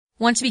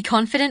Want to be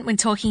confident when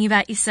talking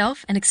about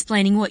yourself and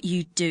explaining what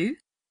you do?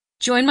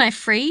 Join my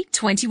free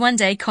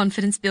 21-day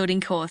confidence building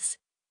course.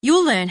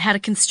 You'll learn how to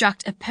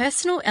construct a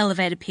personal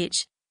elevator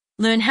pitch,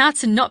 learn how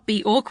to not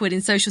be awkward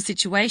in social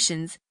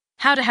situations,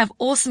 how to have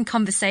awesome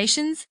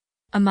conversations,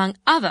 among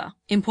other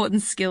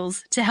important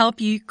skills to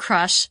help you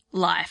crush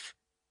life.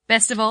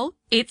 Best of all,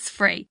 it's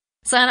free.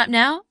 Sign up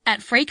now at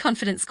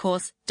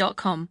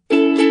freeconfidencecourse.com.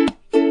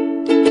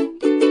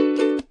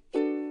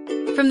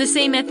 From the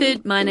C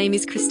Method, my name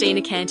is Christina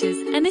Canters,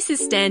 and this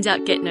is Stand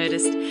Out, Get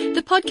Noticed,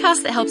 the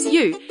podcast that helps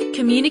you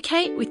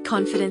communicate with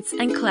confidence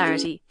and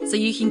clarity so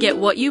you can get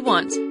what you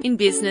want in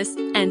business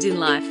and in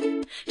life.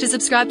 To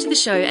subscribe to the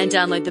show and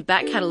download the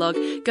back catalogue,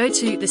 go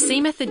to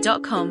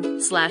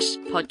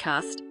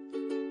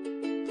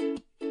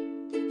thecmethod.com/podcast.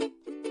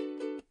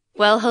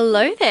 Well,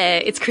 hello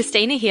there. It's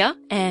Christina here,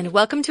 and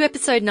welcome to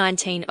episode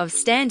 19 of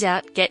Stand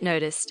Out, Get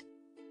Noticed.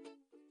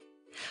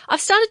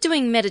 I've started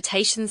doing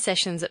meditation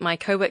sessions at my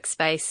co-work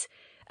space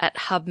at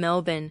Hub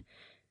Melbourne.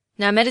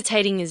 Now,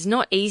 meditating is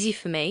not easy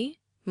for me.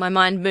 My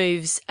mind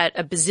moves at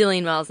a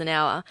bazillion miles an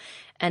hour,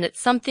 and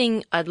it's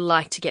something I'd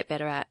like to get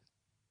better at.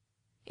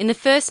 In the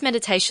first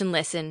meditation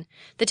lesson,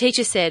 the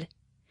teacher said,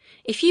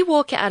 if you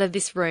walk out of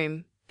this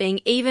room being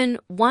even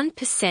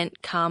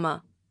 1%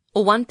 calmer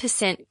or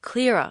 1%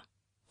 clearer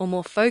or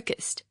more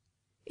focused,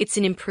 it's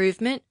an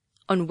improvement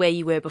on where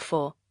you were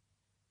before.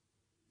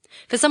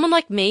 For someone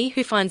like me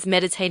who finds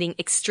meditating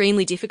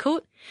extremely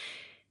difficult,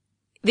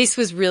 this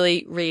was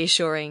really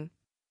reassuring.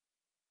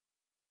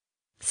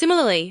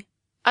 Similarly,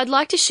 I'd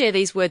like to share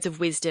these words of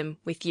wisdom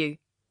with you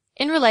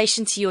in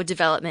relation to your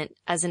development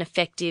as an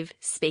effective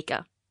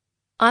speaker.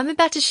 I'm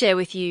about to share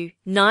with you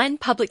 9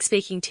 public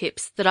speaking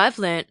tips that I've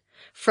learnt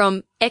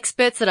from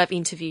experts that I've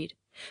interviewed.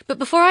 But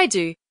before I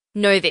do,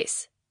 know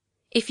this.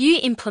 If you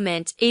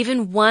implement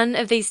even one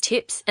of these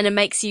tips and it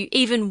makes you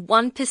even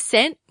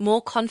 1%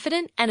 more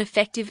confident and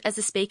effective as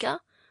a speaker,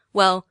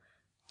 well,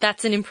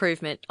 that's an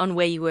improvement on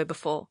where you were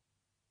before.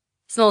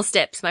 Small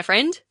steps, my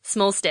friend,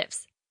 small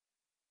steps.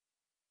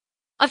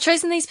 I've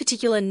chosen these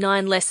particular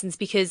 9 lessons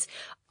because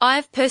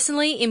I've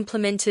personally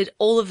implemented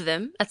all of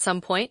them at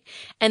some point,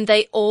 and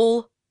they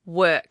all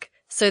work,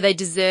 so they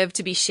deserve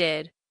to be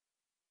shared.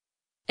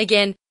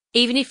 Again,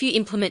 even if you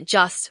implement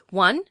just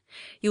one,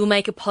 you will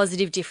make a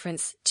positive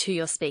difference to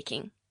your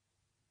speaking.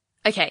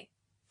 Okay,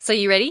 so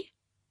you ready?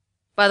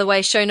 By the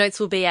way, show notes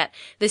will be at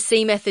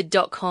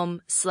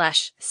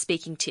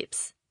thecmethod.com/speaking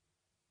tips.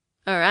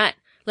 All right,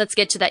 let's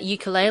get to that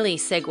ukulele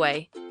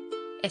segue.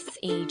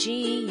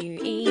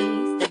 S-E-G-U-E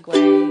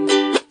segue.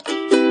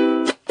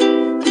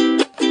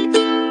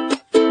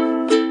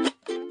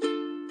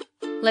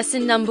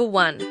 Lesson number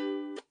 1.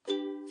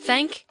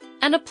 Thank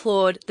and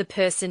applaud the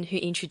person who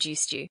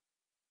introduced you.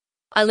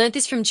 I learnt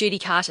this from Judy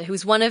Carter, who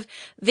is one of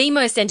the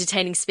most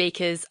entertaining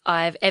speakers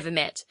I've ever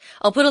met.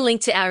 I'll put a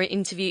link to our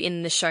interview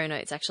in the show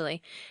notes,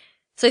 actually.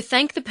 So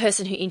thank the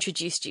person who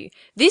introduced you.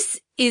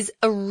 This is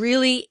a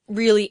really,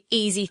 really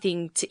easy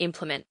thing to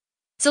implement.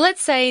 So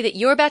let's say that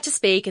you're about to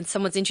speak and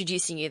someone's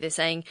introducing you. They're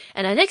saying,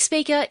 and our next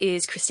speaker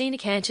is Christina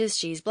Canters.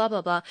 She's blah,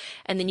 blah, blah.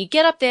 And then you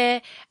get up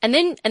there and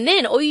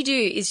then all you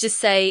do is just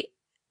say,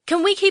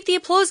 can we keep the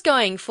applause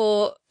going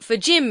for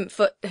Jim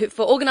for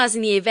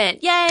organizing the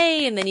event?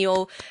 Yay! And then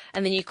you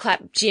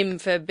clap Jim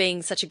for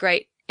being such a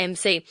great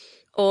MC.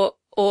 Or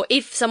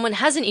if someone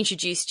hasn't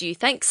introduced you,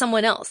 thank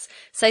someone else.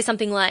 Say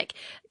something like,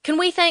 can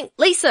we thank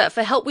Lisa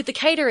for help with the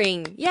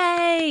catering?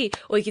 Yay!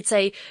 Or you could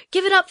say,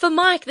 give it up for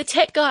Mike, the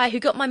tech guy who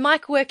got my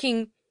mic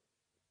working.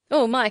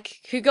 Oh,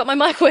 Mike, who got my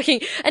mic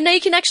working, and now you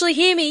can actually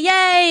hear me,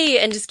 yay!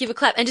 And just give a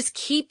clap, and just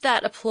keep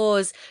that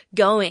applause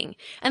going.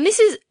 And this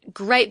is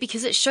great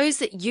because it shows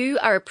that you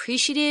are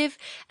appreciative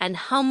and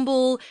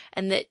humble,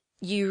 and that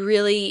you're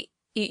really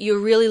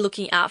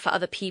looking out for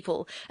other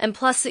people. And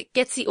plus, it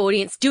gets the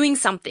audience doing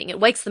something. It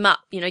wakes them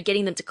up,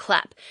 getting them to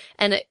clap,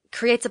 and it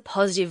creates a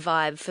positive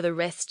vibe for the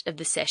rest of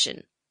the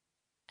session.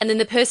 And then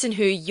the person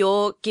who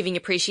you're giving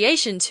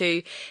appreciation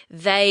to,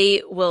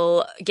 they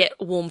will get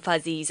warm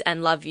fuzzies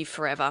and love you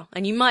forever.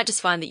 And you might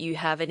just find that you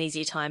have an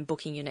easier time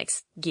booking your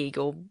next gig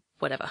or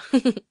whatever.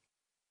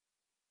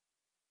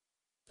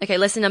 Okay,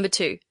 lesson number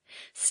 2.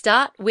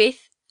 Start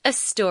with a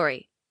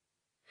story.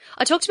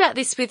 I talked about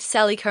this with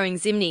Sally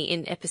Cohen-Zimney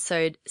in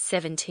episode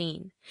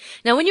 17.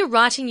 Now, when you're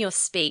writing your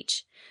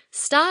speech,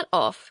 start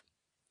off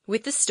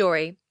with the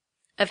story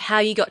of how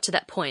you got to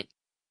that point.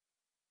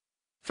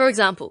 For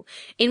example,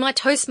 in my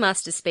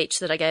Toastmasters speech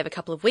that I gave a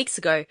couple of weeks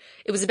ago,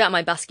 it was about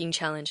my busking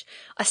challenge.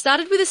 I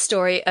started with a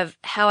story of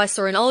how I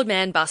saw an old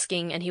man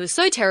busking and he was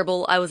so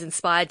terrible I was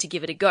inspired to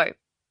give it a go.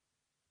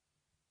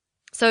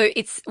 So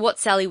it's what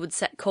Sally would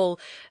call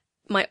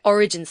my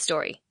origin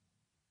story.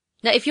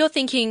 Now, if you're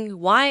thinking,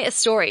 why a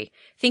story?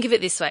 Think of it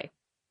this way.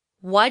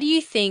 Why do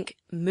you think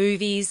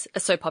movies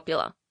are so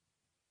popular?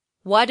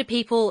 Why do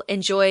people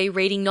enjoy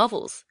reading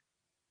novels?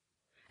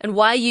 And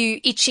why are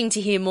you itching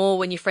to hear more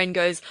when your friend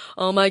goes,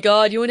 oh my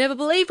God, you will never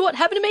believe what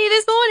happened to me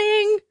this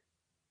morning?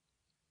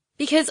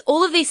 Because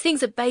all of these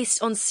things are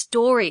based on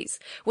stories,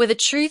 whether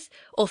truth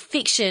or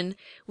fiction.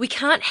 We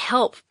can't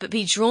help but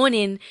be drawn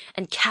in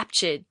and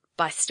captured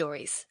by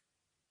stories.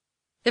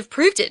 They've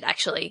proved it,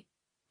 actually,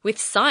 with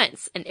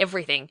science and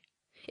everything.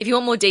 If you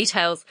want more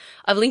details,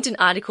 I've linked an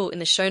article in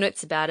the show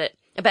notes about it,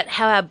 about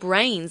how our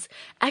brains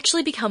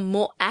actually become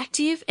more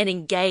active and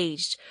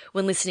engaged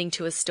when listening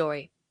to a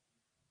story.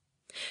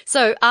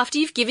 So after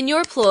you've given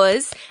your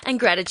applause and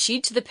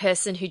gratitude to the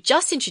person who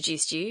just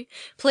introduced you,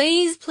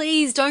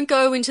 please don't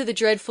go into the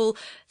dreadful,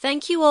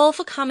 "Thank you all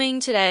for coming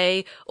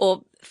today,"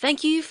 or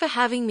 "Thank you for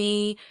having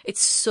me.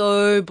 It's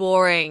so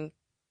boring."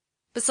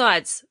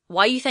 Besides,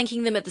 why are you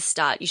thanking them at the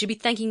start? You should be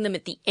thanking them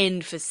at the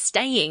end for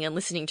staying and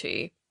listening to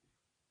you.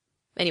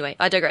 Anyway,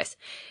 I digress.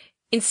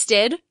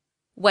 Instead,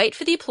 wait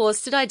for the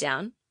applause to die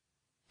down,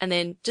 and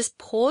then just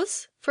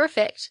pause for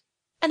effect,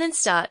 and then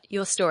start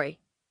your story.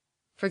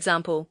 For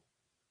example,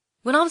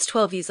 when I was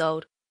 12 years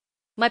old,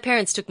 my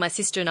parents took my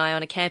sister and I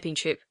on a camping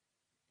trip.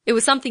 It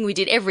was something we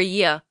did every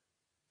year,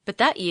 but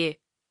that year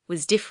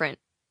was different.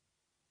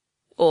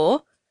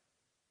 Or,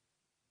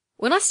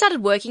 when I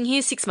started working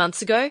here 6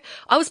 months ago,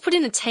 I was put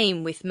in a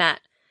team with Matt.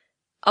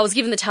 I was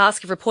given the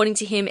task of reporting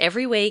to him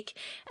every week,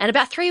 and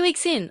about 3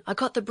 weeks in, I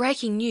got the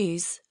breaking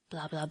news,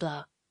 blah, blah,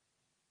 blah.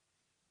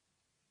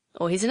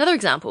 Or here's another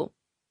example.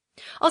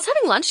 I was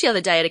having lunch the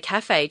other day at a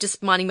cafe,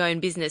 just minding my own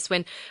business,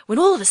 when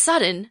all of a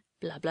sudden,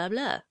 blah, blah,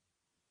 blah.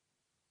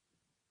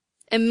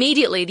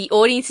 Immediately, the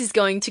audience is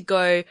going to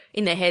go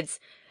in their heads,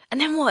 and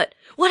then what?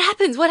 What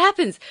happens? What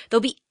happens? They'll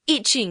be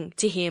itching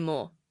to hear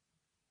more.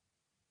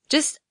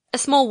 Just a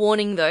small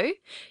warning though,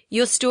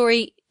 your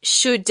story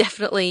should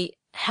definitely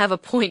have a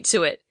point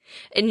to it.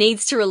 It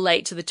needs to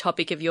relate to the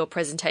topic of your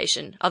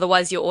presentation.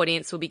 Otherwise, your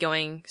audience will be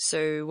going,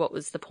 "So what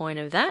was the point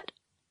of that?"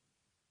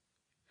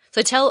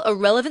 So tell a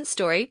relevant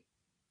story,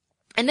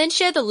 and then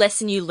share the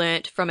lesson you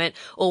learnt from it,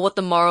 or what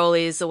the moral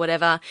is, or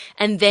whatever,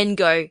 and then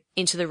go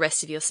into the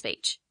rest of your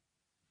speech.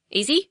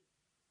 Easy?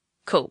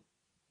 Cool.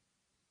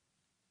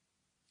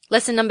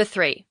 Lesson number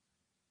 3.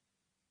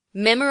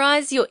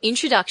 Memorize your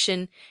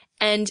introduction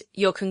and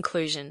your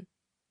conclusion.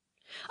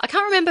 I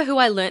can't remember who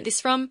I learnt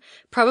this from,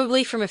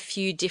 probably from a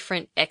few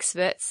different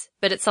experts,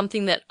 but it's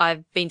something that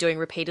I've been doing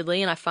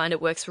repeatedly and I find it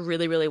works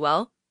really, really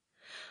well.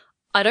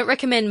 I don't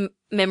recommend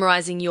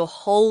memorizing your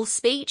whole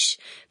speech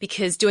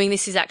because doing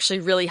this is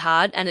actually really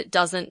hard and it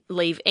doesn't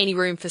leave any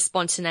room for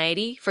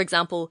spontaneity. For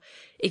example,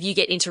 if you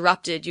get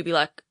interrupted, you'll be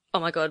like, "Oh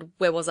my God,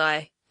 where was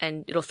I?"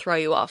 And it'll throw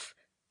you off.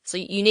 So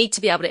you need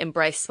to be able to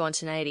embrace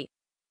spontaneity.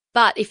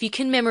 But if you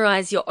can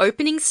memorize your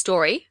opening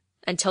story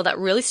and tell that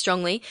really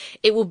strongly,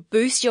 it will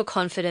boost your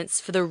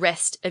confidence for the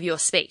rest of your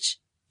speech.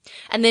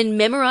 And then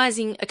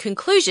memorizing a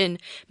conclusion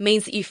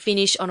means that you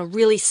finish on a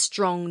really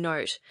strong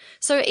note.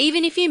 So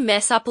even if you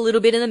mess up a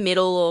little bit in the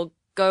middle or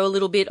go a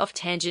little bit off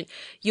tangent,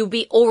 you'll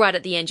be all right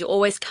at the end. You'll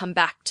always come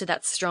back to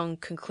that strong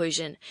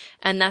conclusion.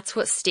 And that's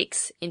what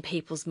sticks in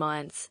people's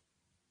minds.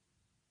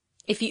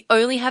 If you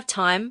only have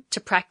time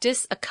to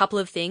practice a couple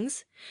of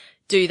things,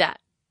 do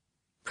that.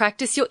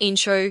 Practice your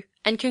intro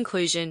and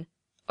conclusion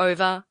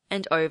over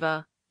and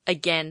over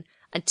again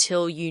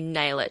until you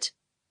nail it.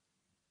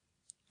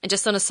 And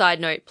just on a side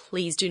note,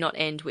 please do not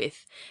end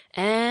with,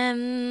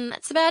 "And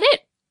that's about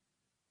it."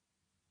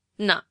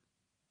 No,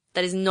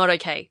 that is not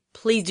okay.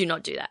 Please do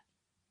not do that.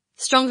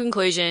 Strong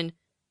conclusion,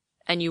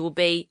 and you will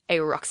be a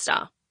rock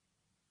star.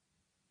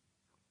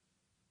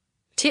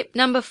 Tip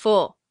number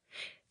 4.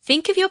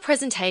 Think of your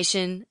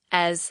presentation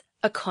as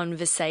a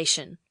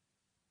conversation.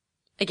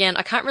 Again,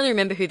 I can't really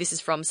remember who this is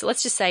from, so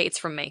let's just say it's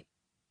from me.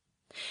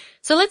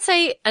 So let's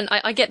say, and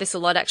I get this a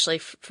lot actually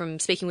from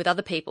speaking with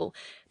other people.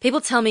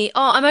 People tell me,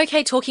 "Oh, I'm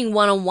okay talking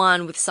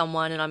one-on-one with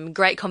someone and I'm a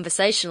great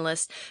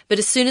conversationalist, but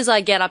as soon as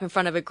I get up in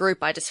front of a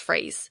group, I just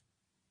freeze."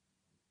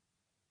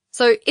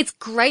 So it's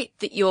great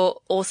that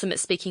you're awesome at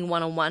speaking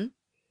one-on-one.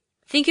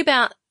 Think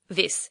about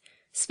this.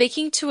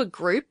 Speaking to a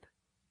group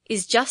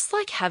is just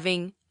like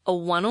having a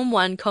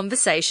one-on-one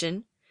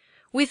conversation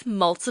with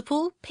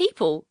multiple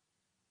people.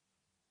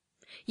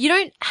 You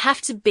don't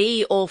have to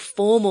be all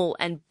formal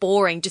and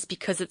boring just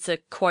because it's a,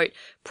 quote,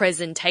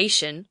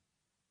 presentation.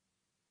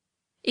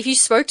 If you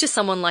spoke to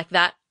someone like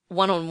that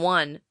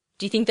one-on-one,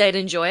 do you think they'd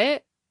enjoy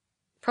it?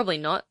 Probably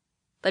not.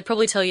 They'd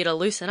probably tell you to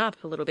loosen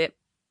up a little bit.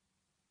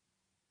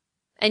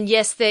 And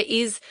yes, there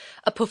is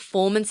a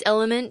performance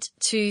element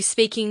to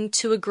speaking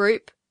to a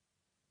group,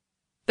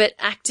 but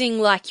acting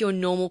like your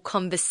normal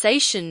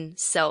conversation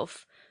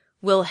self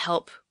will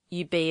help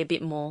you be a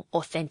bit more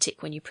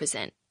authentic when you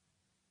present.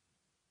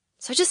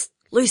 So just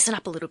loosen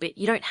up a little bit.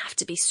 You don't have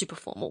to be super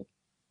formal.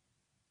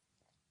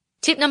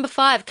 Tip number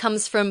 5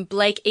 comes from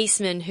Blake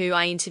Eastman, who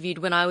I interviewed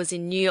when I was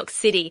in New York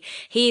City.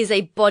 He is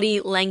a body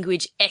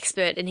language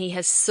expert and he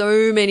has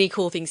so many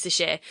cool things to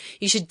share.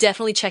 You should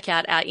definitely check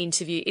out our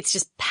interview. It's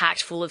just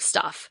packed full of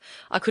stuff.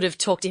 I could have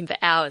talked to him for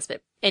hours,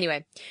 but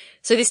anyway.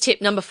 So this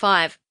tip number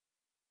 5,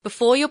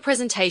 before your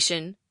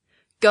presentation,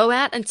 go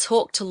out and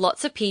talk to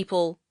lots of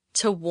people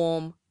to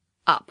warm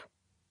up.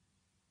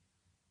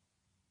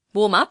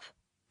 Warm up?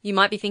 You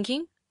might be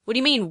thinking, what do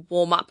you mean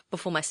warm up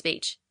before my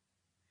speech?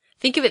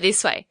 Think of it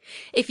this way.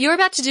 If you're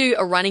about to do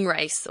a running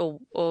race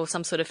or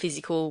some sort of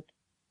physical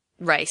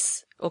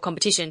race or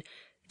competition,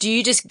 do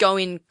you just go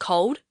in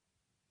cold?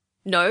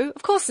 No,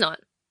 of course not.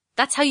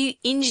 That's how you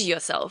injure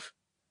yourself.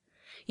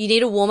 You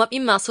need to warm up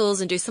your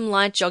muscles and do some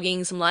light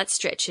jogging, some light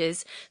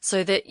stretches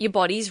so that your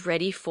body's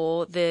ready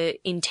for the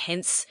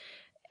intense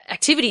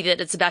activity that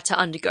it's about to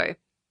undergo.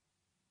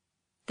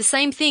 The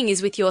same thing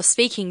is with your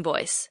speaking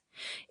voice.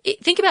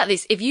 Think about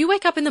this. If you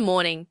wake up in the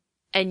morning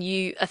and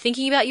you are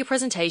thinking about your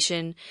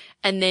presentation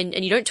and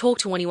you don't talk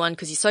to anyone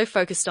because you're so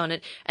focused on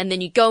it, and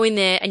then you go in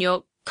there and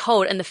you're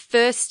cold, and the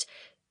first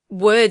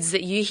words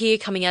that you hear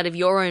coming out of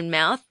your own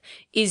mouth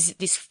is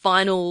this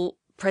final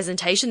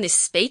presentation, this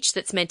speech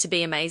that's meant to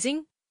be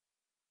amazing.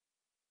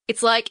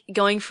 It's like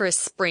going for a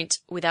sprint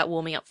without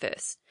warming up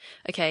first.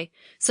 Okay.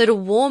 So to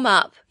warm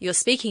up your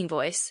speaking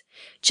voice,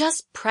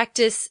 just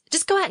practice,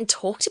 just go out and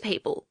talk to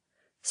people.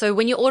 So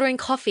when you're ordering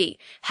coffee,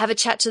 have a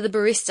chat to the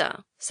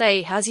barista.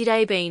 Say, how's your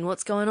day been?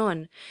 What's going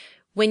on?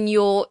 When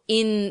you're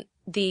in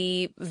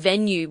the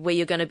venue where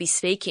you're going to be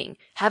speaking,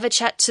 have a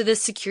chat to the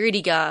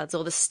security guards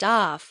or the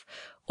staff,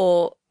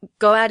 or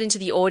go out into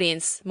the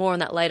audience, more on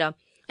that later,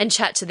 and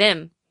chat to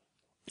them.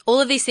 All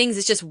of these things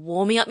is just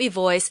warming up your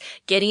voice,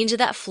 getting into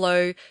that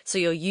flow so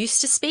you're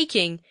used to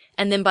speaking,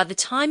 and then by the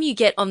time you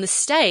get on the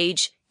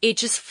stage, it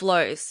just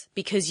flows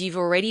because you've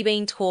already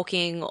been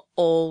talking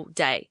all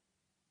day.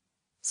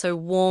 So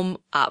warm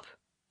up.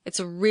 It's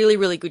a really,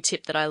 really good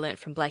tip that I learned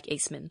from Blake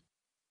Eastman.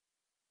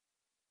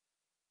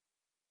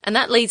 And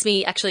that leads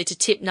me actually to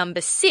tip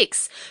number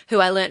 6, who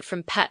I learned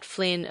from Pat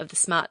Flynn of the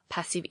Smart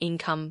Passive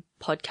Income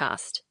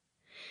podcast.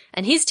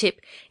 And his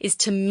tip is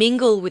to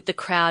mingle with the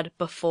crowd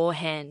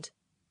beforehand.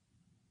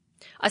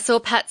 I saw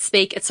Pat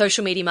speak at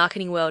Social Media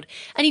Marketing World,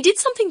 and he did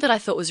something that I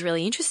thought was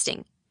really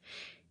interesting.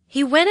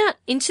 He went out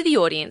into the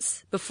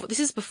audience, this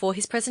is before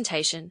his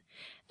presentation,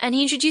 and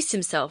he introduced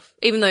himself,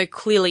 even though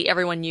clearly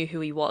everyone knew who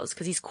he was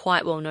because he's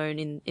quite well known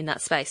in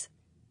that space.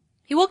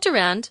 He walked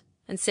around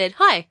and said,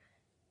 "Hi,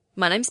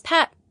 my name's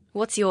Pat.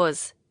 What's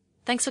yours?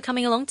 Thanks for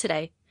coming along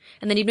today."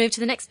 And then he'd move to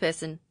the next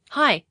person.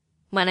 "Hi,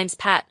 my name's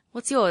Pat.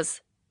 What's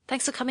yours?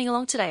 Thanks for coming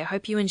along today. I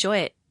hope you enjoy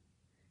it."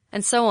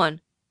 And so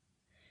on.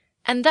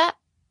 And that,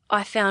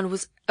 I found,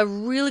 was a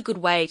really good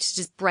way to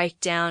just break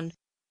down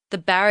the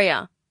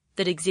barrier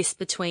that exists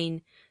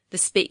between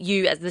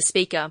you as the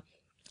speaker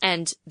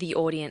and the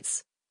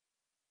audience.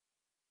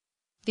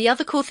 The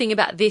other cool thing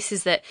about this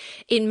is that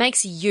it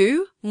makes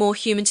you more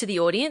human to the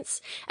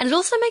audience, and it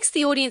also makes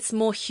the audience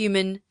more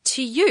human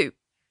to you.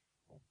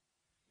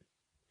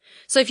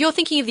 So if you're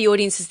thinking of the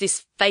audience as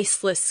this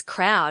faceless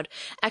crowd,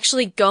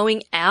 actually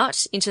going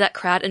out into that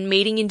crowd and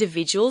meeting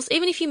individuals,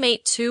 even if you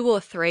meet 2 or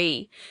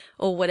 3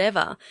 or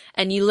whatever,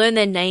 and you learn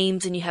their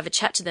names and you have a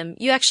chat to them,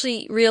 you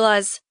actually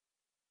realize,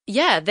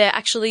 yeah, they're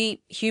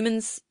actually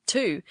humans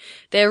too.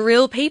 They're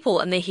real people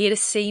and they're here to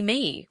see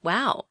me.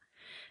 Wow.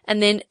 And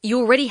then you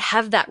already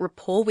have that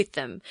rapport with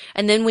them.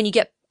 And then when you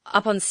get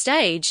up on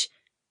stage,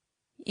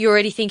 you're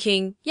already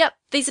thinking, yep,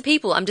 these are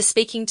people. I'm just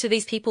speaking to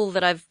these people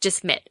that I've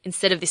just met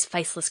instead of this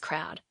faceless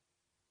crowd.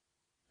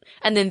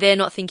 And then they're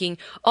not thinking,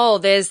 oh,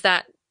 there's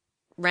that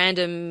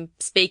random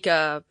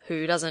speaker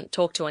who doesn't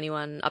talk to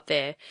anyone up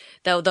there.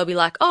 They'll be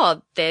like,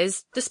 oh,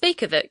 there's the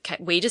speaker that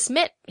we just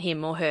met,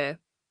 him or her.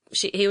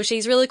 He or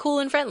she's really cool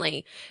and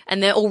friendly.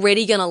 And they're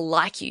already going to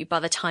like you by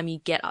the time you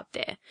get up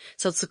there.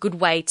 So it's a good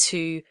way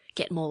to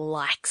get more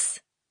likes.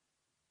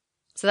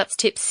 So that's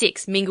tip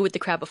 6, mingle with the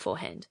crowd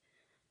beforehand.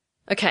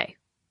 Okay.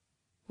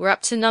 We're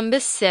up to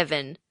number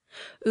 7.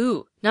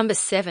 Ooh, number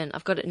 7.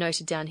 I've got it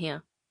noted down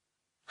here.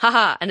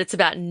 Haha, and it's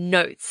about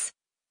notes.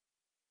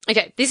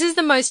 Okay, this is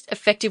the most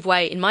effective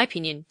way, in my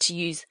opinion, to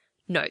use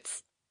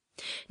notes.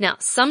 Now,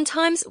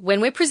 sometimes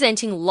when we're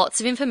presenting lots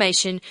of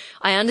information,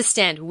 I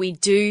understand we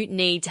do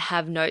need to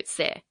have notes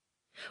there.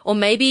 Or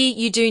maybe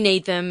you do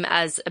need them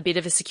as a bit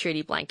of a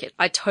security blanket.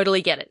 I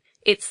totally get it.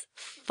 It's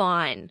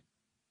fine.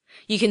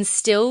 You can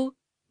still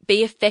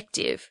be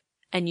effective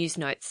and use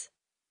notes.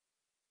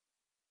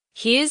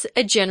 Here's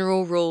a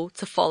general rule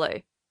to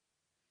follow.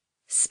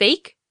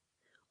 Speak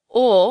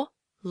or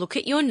look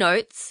at your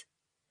notes,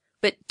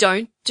 but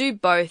don't do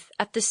both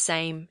at the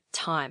same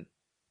time.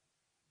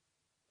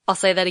 I'll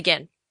say that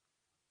again.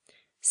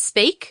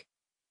 Speak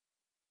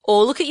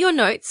or look at your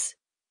notes,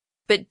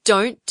 but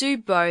don't do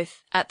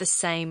both at the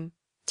same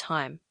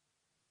time.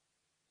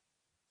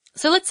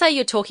 So let's say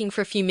you're talking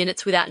for a few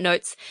minutes without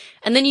notes,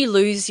 and then you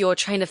lose your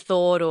train of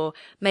thought, or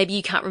maybe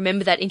you can't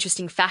remember that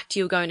interesting fact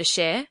you were going to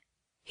share.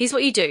 Here's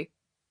what you do.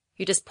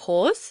 You just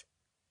pause,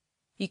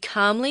 you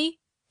calmly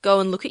go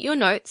and look at your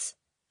notes,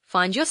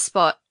 find your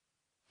spot,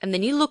 and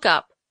then you look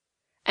up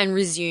and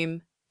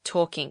resume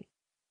talking.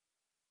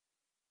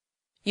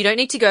 You don't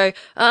need to go,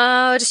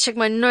 just check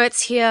my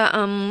notes here,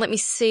 let me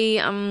see,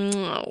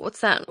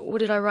 what's that, what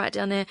did I write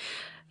down there?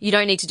 You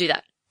don't need to do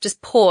that.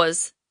 Just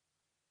pause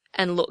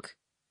and look.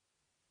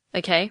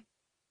 Okay?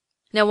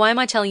 Now, why am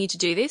I telling you to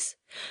do this?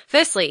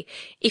 Firstly,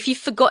 if you've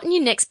forgotten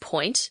your next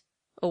point,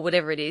 or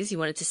whatever it is you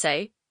wanted to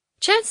say,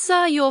 chances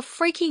are you're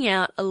freaking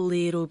out a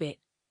little bit.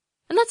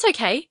 And that's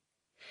okay.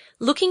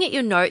 Looking at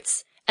your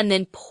notes and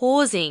then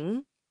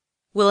pausing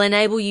will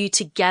enable you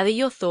to gather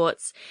your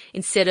thoughts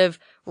instead of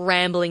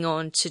rambling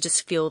on to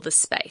just fill the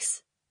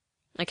space.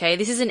 Okay,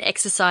 this is an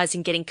exercise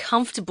in getting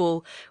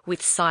comfortable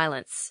with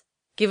silence.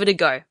 Give it a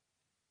go.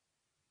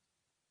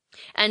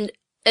 And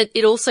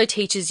it also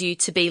teaches you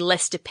to be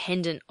less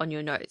dependent on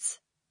your notes.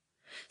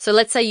 So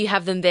let's say you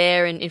have them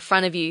there and in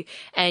front of you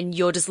and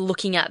you're just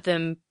looking at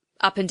them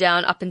up and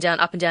down, up and down,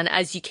 up and down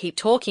as you keep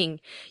talking.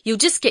 You'll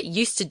just get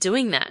used to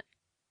doing that.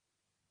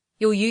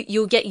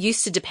 You'll get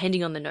used to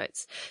depending on the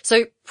notes.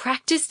 So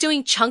practice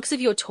doing chunks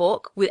of your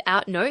talk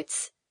without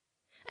notes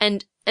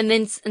and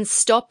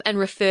stop and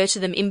refer to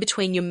them in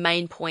between your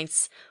main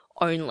points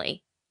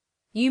only.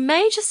 You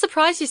may just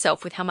surprise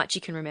yourself with how much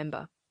you can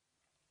remember.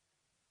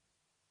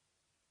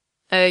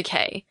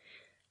 Okay.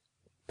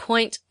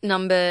 Point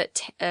number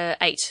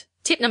 8.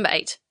 Tip number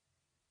 8.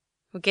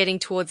 We're getting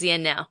towards the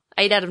end now.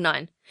 8 out of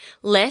 9.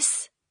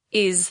 Less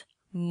is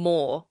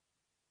more.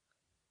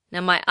 Now,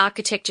 my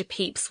architecture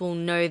peeps will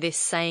know this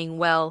saying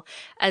well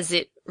as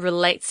it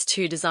relates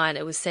to design.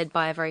 It was said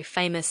by a very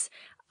famous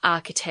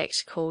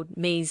architect called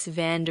Mies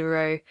van der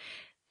Rohe,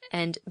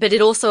 but it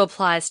also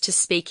applies to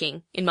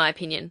speaking, in my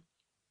opinion.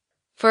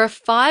 For a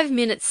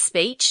 5-minute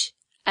speech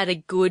at a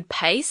good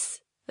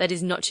pace, that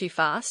is not too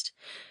fast,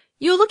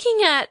 you're looking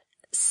at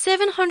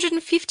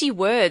 750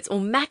 words or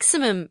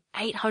maximum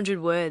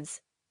 800 words.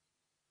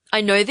 I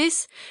know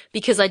this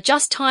because I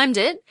just timed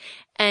it,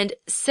 and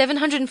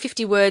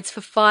 750 words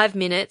for 5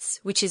 minutes,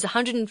 which is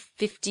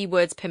 150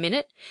 words per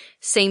minute,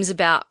 seems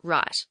about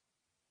right.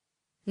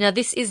 Now,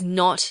 this is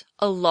not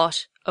a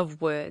lot of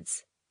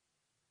words.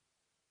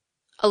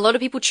 A lot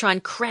of people try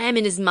and cram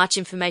in as much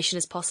information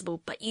as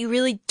possible, but you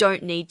really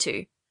don't need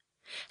to.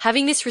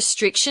 Having this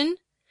restriction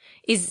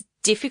is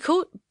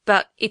difficult,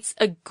 but it's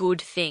a good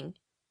thing.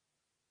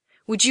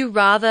 Would you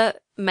rather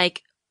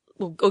make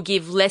or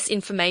give less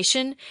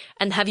information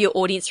and have your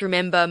audience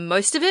remember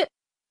most of it?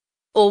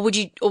 Or would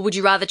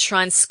you rather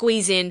try and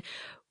squeeze in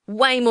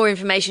way more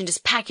information,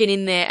 just pack it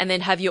in there and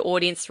then have your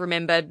audience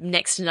remember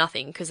next to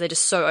nothing because they're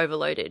just so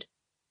overloaded?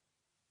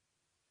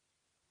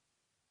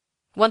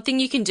 One thing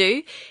you can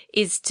do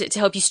is to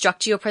help you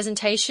structure your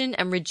presentation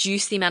and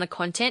reduce the amount of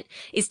content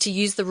is to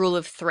use the rule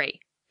of 3.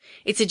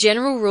 It's a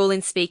general rule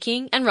in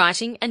speaking and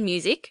writing and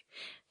music.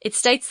 It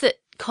states that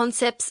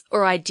concepts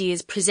or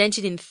ideas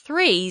presented in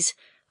threes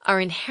are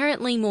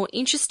inherently more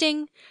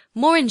interesting,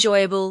 more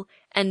enjoyable,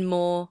 and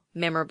more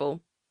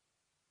memorable.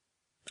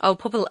 I'll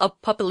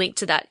pop a link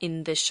to that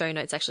in the show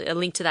notes, actually, a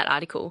link to that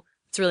article.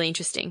 It's really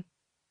interesting.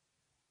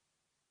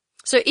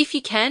 So if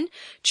you can,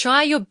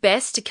 try your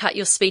best to cut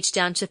your speech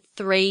down to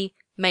 3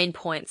 main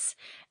points.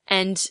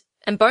 And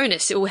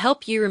bonus, it will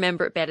help you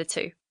remember it better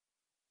too.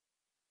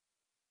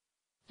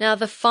 Now,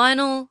 the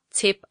final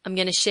tip I'm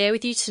going to share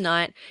with you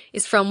tonight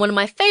is from one of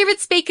my favorite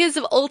speakers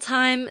of all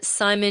time,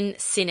 Simon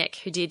Sinek,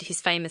 who did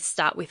his famous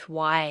Start With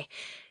Why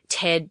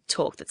TED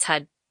talk that's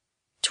had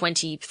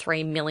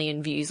 23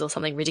 million views or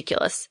something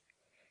ridiculous.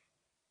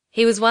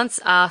 He was once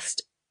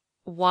asked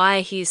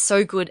why he is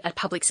so good at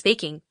public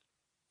speaking.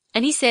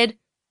 And he said,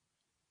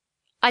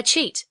 "I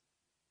cheat.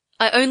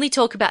 I only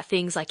talk about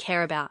things I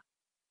care about."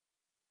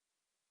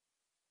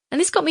 And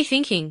this got me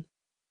thinking,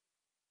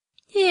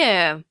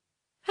 yeah,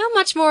 how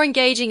much more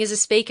engaging is a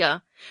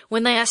speaker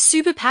when they are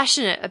super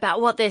passionate about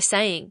what they're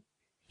saying?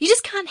 You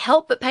just can't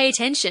help but pay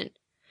attention.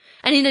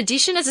 And in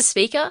addition, as a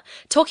speaker,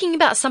 talking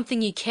about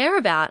something you care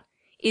about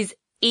is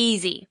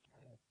easy.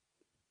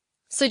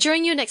 So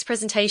during your next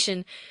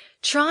presentation,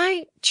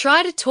 try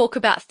to talk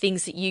about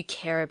things that you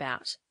care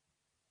about.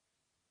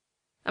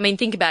 I mean,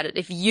 think about it.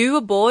 If you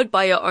are bored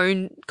by your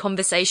own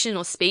conversation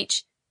or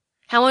speech,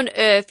 how on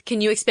earth can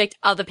you expect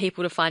other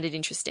people to find it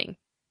interesting?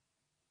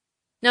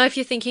 Now, if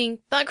you're thinking,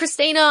 "But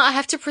Christina, I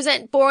have to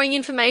present boring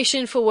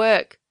information for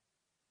work."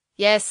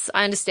 Yes,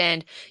 I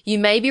understand. You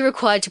may be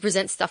required to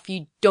present stuff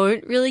you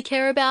don't really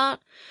care about,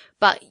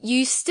 but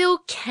you still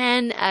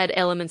can add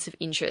elements of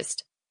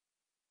interest.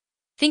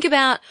 Think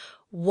about,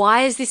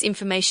 why is this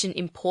information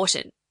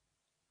important?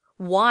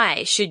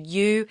 Why should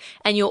you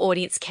and your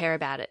audience care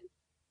about it?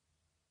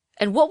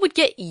 And what would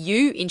get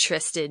you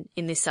interested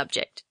in this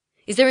subject?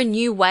 Is there a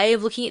new way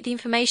of looking at the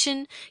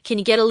information? Can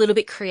you get a little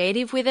bit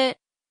creative with it?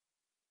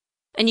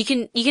 And you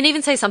can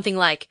even say something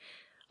like,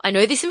 "I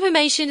know this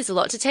information is a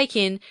lot to take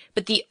in,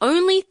 but the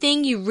only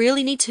thing you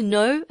really need to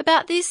know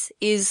about this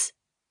is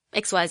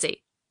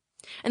XYZ.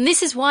 And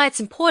this is why it's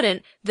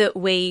important that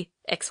we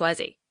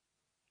XYZ."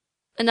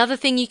 Another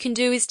thing you can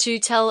do is to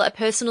tell a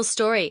personal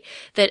story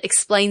that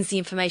explains the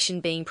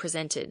information being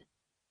presented.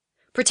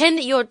 Pretend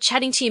that you're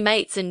chatting to your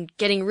mates and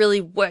getting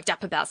really worked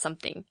up about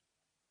something.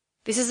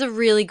 This is a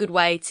really good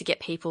way to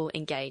get people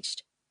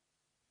engaged.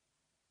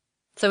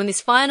 So in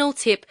this final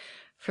tip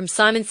from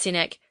Simon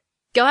Sinek,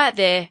 go out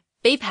there,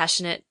 be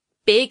passionate,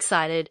 be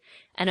excited,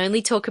 and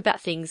only talk about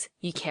things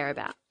you care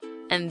about.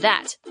 And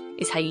that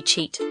is how you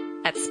cheat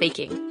at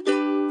speaking.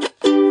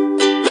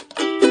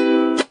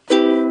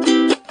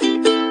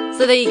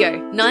 So there you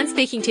go, 9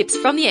 speaking tips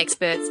from the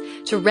experts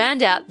to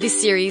round out this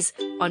series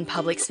on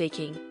public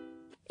speaking.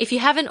 If you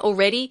haven't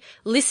already,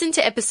 listen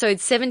to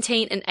episodes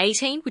 17 and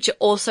 18, which are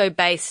also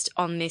based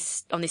on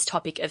this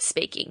topic of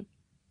speaking.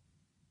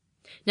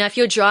 Now, if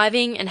you're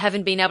driving and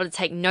haven't been able to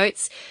take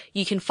notes,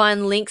 you can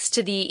find links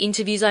to the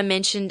interviews I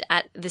mentioned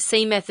at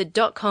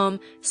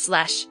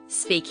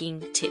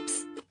thecmethod.com/speaking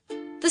tips.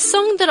 The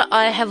song that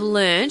I have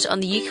learned on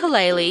the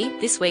ukulele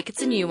this week,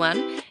 it's a new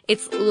one.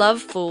 It's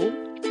Loveful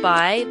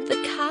by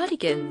the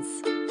Cardigans.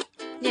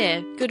 Yeah,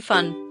 good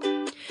fun.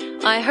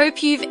 I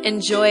hope you've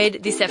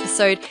enjoyed this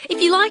episode.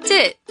 If you liked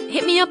it,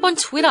 hit me up on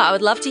Twitter. I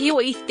would love to hear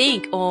what you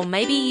think, or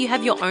maybe you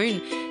have your own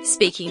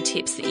speaking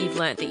tips that you've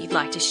learnt that you'd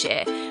like to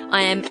share.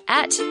 I am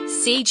at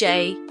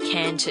CJ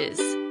Canters.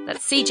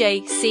 That's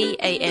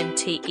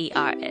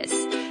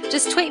CJCANTERS.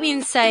 Just tweet me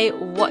and say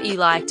what you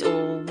liked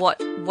or what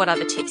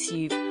other tips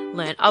you've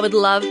learned. I would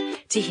love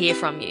to hear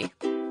from you.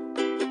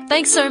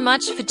 Thanks so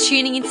much for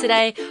tuning in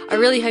today. I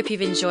really hope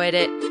you've enjoyed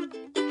it.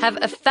 Have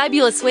a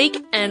fabulous week,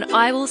 and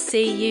I will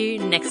see you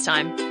next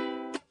time.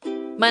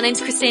 My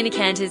name's Christina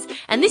Canters,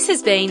 and this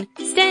has been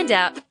Stand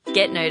Out,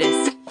 Get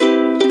Noticed.